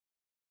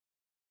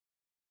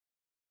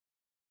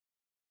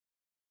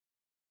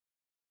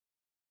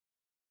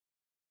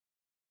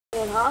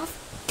And a half.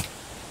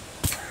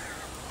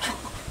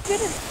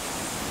 Good.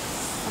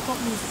 I've got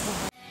music on.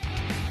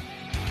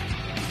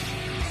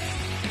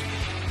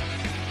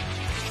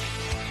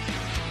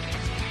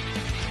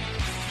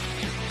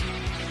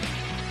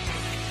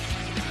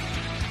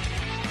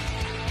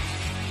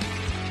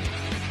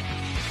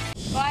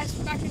 Guys,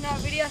 back in our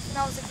video from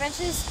Noah's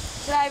Adventures.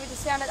 Today we're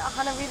just down at the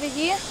Hunter River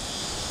here,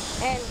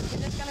 and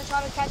we're just going to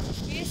try to catch a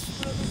fish.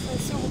 We're looking for a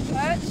silver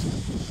perch,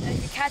 and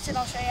if you catch it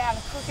I'll show you how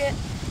to cook it,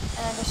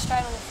 and then just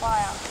straight on the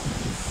fire.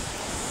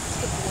 Let's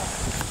get to work.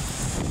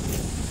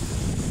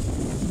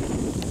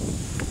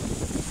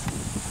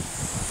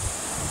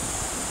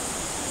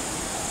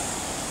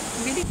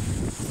 Really?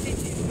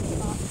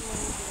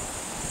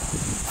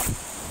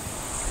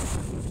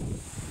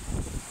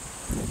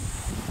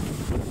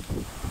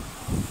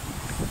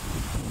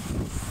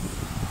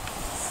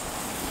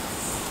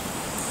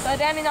 So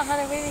down in the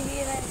Hunter River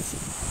here, there's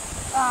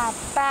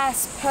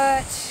bass,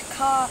 perch,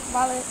 carp,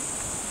 mullet,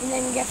 and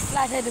then you get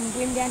flathead and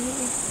brim down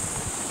here.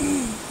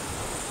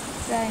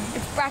 So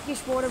it's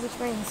brackish water, which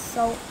means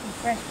salt and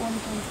fresh water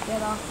come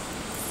together.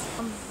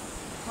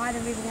 High the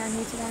river down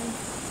here today.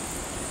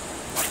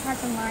 Had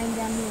some rain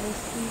down here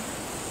recently.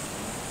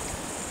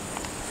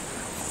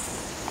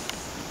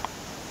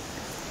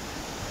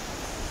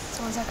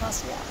 So once I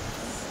cast it out.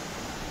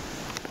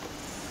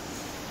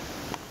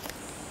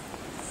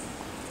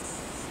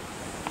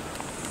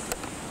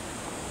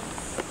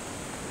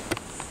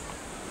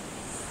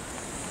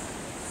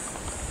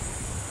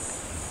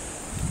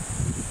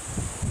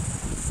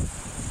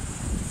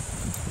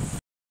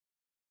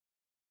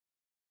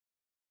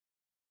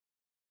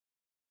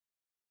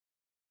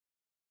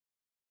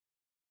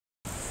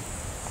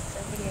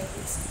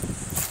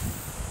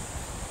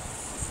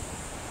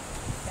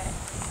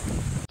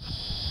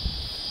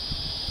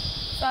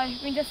 So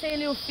we just see a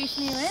little fish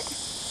near it,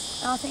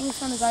 and I think it's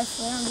going to go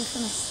for it. I'm just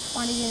going to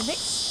find it in a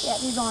bit. Yeah,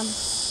 he's on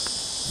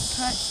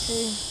perch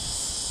too.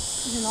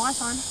 He's a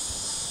nice one. I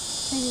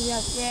think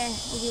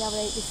we'll be able to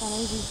eat this one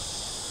easy.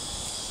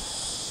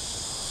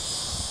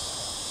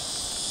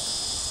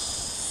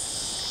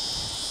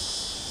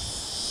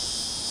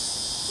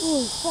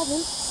 Ooh,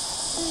 problem.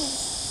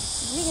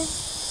 Big.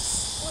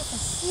 What a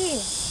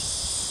fish.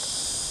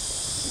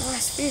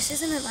 Nice fish,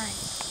 isn't it, mate?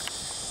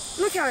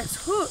 Look how it's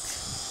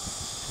hooked.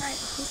 Great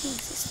hooking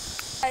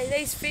system. Hey,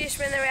 these fish,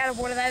 when they're out of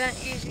water, they don't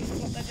usually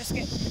flop. They just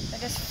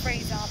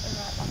freeze up and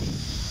right like.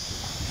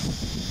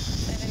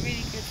 So they're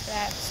really good for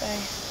that. So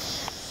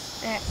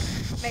yeah,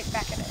 meat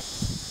back at it.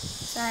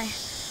 So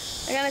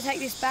we're going to take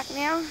this back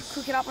now,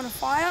 cook it up on a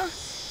fire.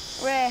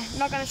 We're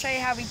not going to show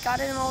you how we gut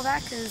it and all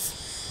that because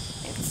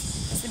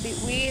it's a bit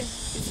weird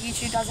because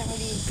YouTube doesn't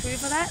really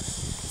approve of that.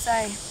 So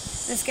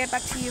let's get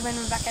back to you when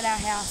we're back at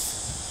our house.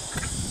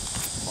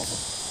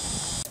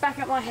 Back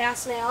at my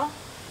house now,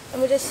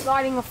 and we're just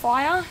lighting a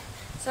fire.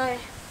 So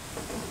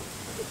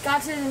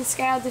gutted and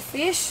scoured the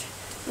fish.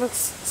 Looks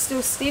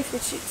still stiff,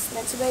 which it's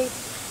meant to be.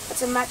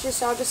 It's a mattress,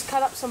 so I'll just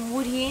cut up some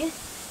wood here,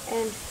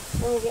 and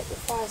then we'll get the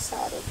fire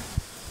started.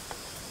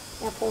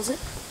 Now pause it.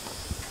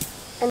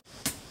 And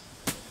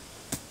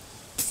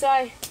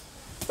so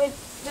we're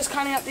just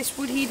cutting up this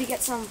wood here to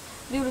get some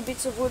little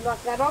bits of wood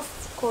like that off.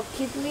 It's called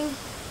kindling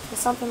or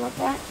something like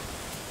that.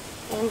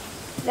 And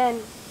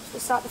then we'll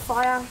start the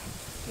fire.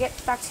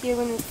 Get back to you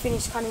when we've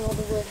finished cutting all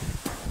the wood.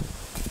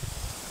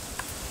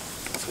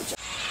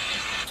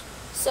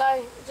 So,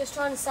 we're just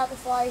trying to start the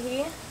fire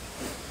here.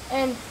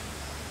 And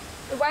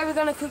the way we're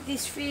going to cook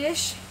this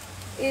fish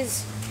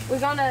is we're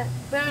going to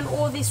burn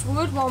all this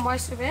wood, well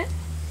most of it,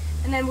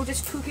 and then we'll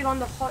just cook it on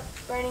the hot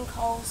burning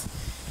coals,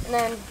 and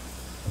then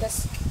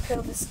just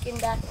peel the skin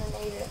back and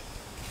eat it.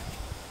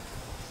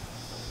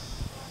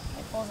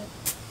 Okay, pause it.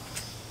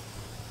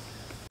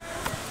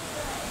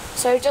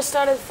 So we just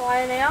started the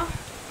fire now.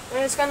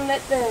 We're just going to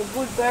let the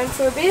wood burn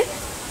for a bit,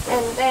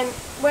 and then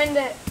when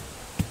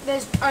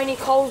there's only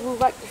coals, we'll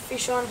whack the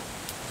fish on.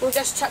 We'll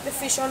just chuck the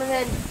fish on, and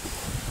then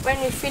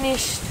when we've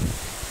finished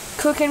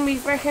cooking, we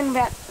reckon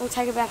it'll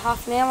take about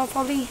half an hour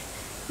probably,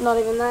 not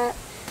even that.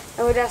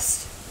 And we'll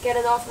just get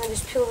it off and then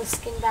just peel the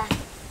skin back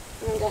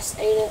and then just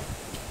eat it.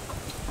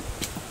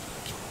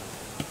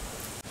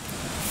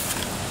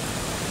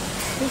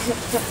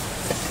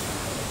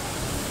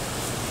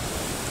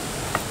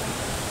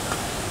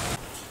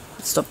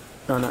 Stop.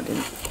 No, I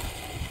didn't.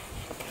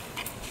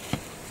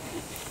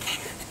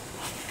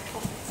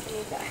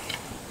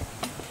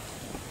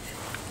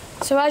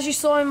 So as you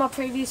saw in my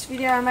previous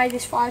video, I made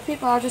this fire pit,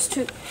 but I just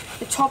took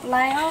the top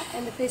layer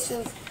and the piece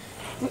of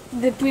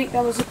the brick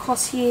that was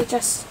across here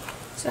just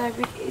so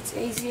it's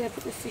easier to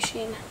put the fish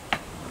in.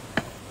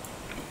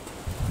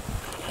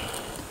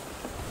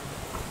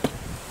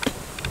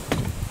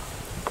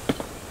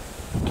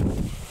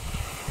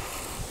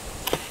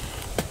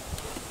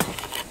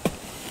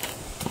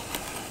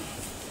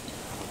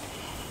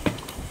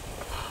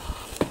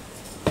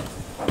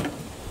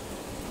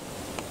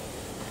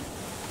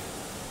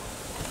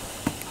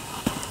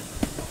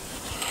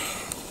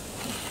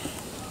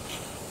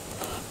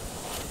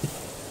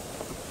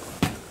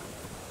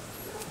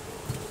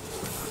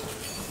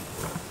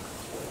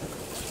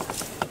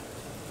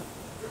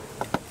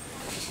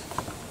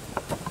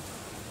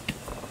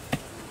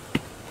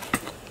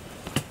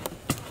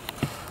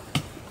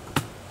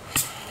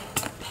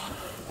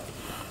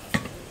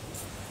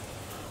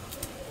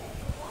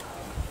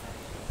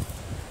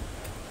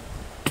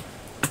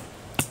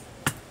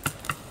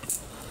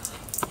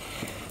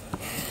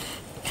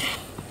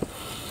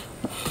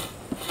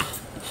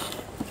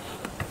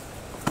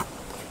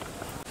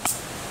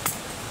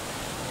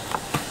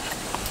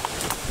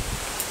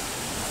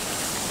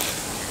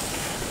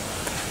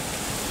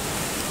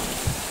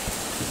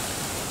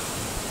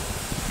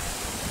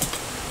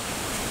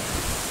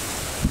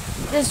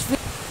 Just so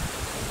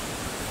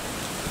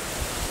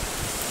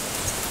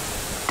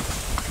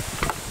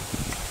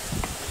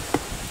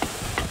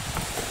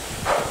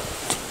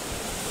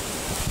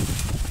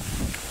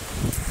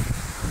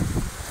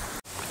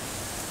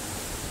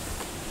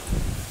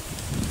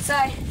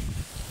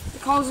the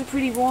coals are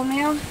pretty warm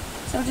now,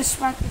 so I'll just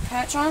smack the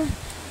perch on.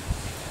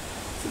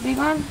 It's a big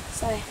one,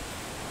 so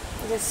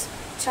I'll just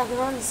chuck it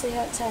on and see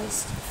how it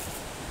tastes.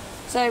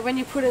 So when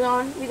you put it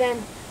on, we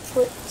then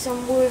put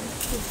some wood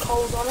with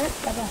coals on it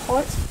that are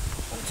hot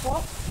on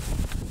top,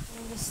 and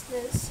then just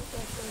let it sit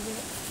there for a bit.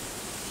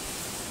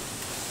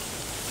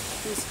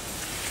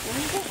 Why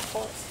is that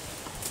hot?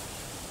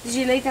 Did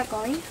you leave that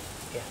going?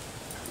 Yeah.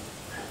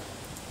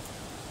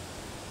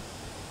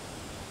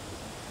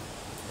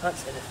 Can't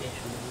see the fish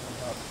on the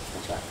top.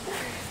 That's right.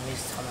 I'm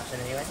used to how much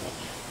anyway.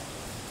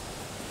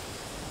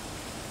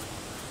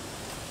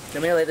 Do you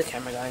want me to leave the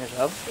camera going as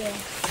well? Yeah.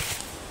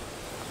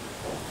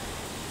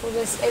 We'll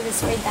just either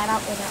speed that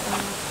up or that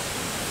one.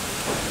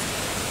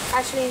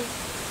 Actually,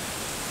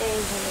 yeah,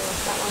 you can do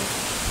that one.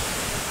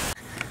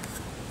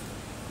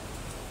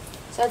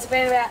 So it's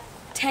been about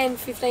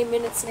 10-15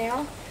 minutes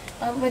now.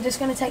 We're just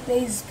going to take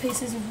these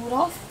pieces of wood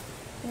off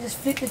and just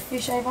flip the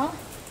fish over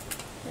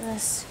and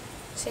just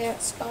see how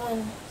it's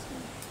going.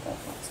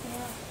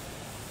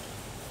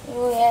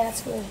 Oh yeah,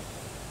 that's good.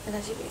 That's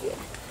actually pretty good.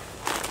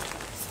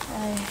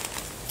 So,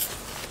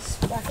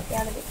 just back it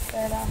down a bit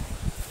further.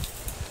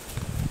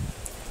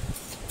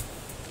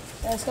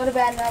 So it's got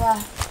about another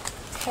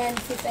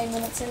 10-15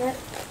 minutes in it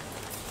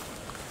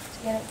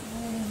to get it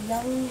really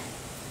yummy.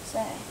 So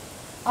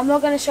I'm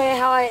not going to show you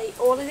how I eat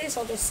all of this.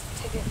 I'll just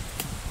take a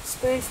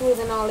spoonful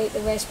and I'll eat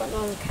the rest, but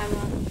not on the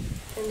camera.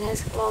 And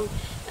that's long.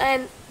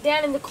 And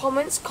down in the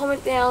comments,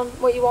 comment down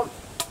what you want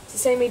to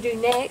see me do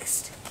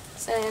next.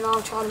 So and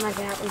I'll try to make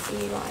it happen for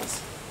you guys.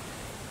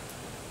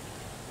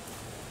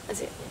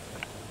 That's it.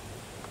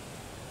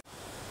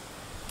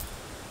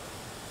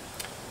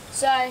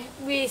 So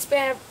it's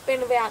been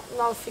about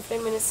another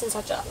 15 minutes since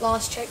I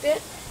last checked it.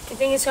 I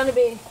think it's going to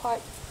be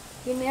quite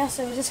good now,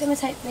 so we're just going to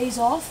take these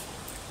off.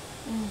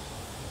 And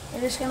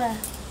we're just going to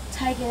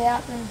take it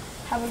out and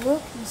have a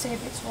look and see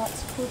if it's right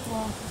to cook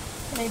or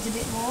it needs a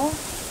bit more.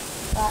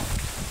 But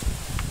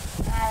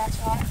that's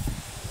right.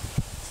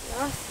 It's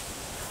enough.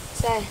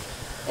 So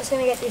just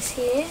going to get this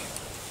here.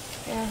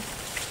 Yeah,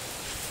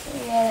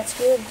 that's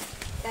good.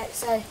 Okay,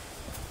 so I'm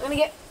going to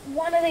get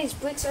one of these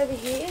bricks over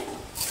here.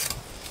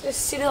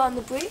 Just sit it on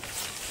the brick.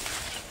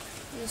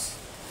 Just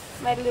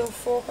made a little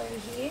fork over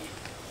here.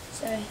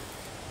 So I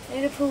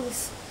need to pull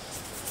this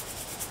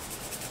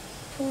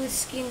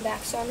skin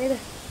back. So I need to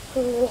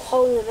put a little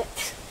hole in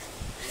it.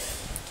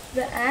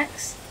 The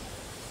axe.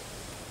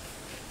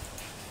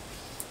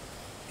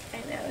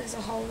 And now there's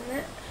a hole in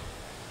it.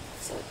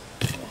 So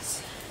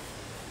yes.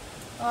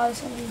 Oh, it's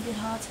gonna be a bit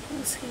hard to pull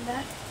the skin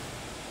back.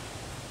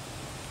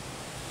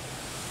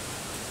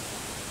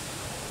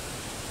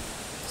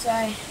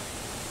 So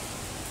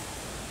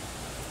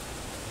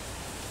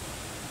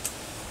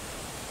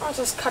I'll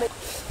just cut it.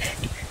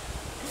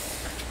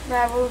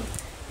 Now we'll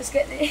just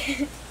get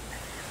the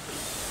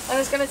I'm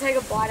just going to take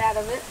a bite out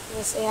of it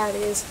and see how it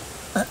is.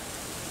 That's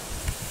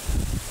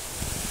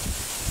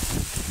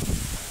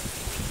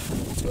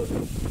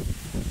good.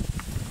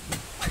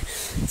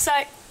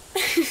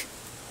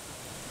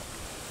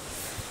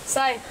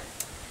 So,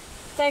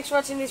 thanks for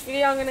watching this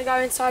video. I'm going to go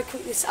inside,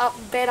 cook this up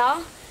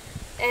better,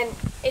 and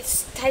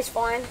it tastes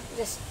fine.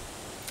 Just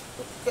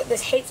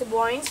there's heaps of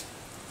bones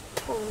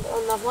on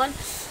another one.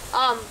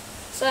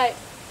 So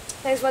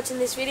thanks for watching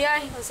this video.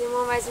 I'll see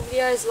more amazing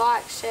videos.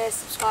 Like, share,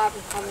 subscribe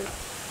and comment.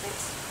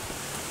 Thanks.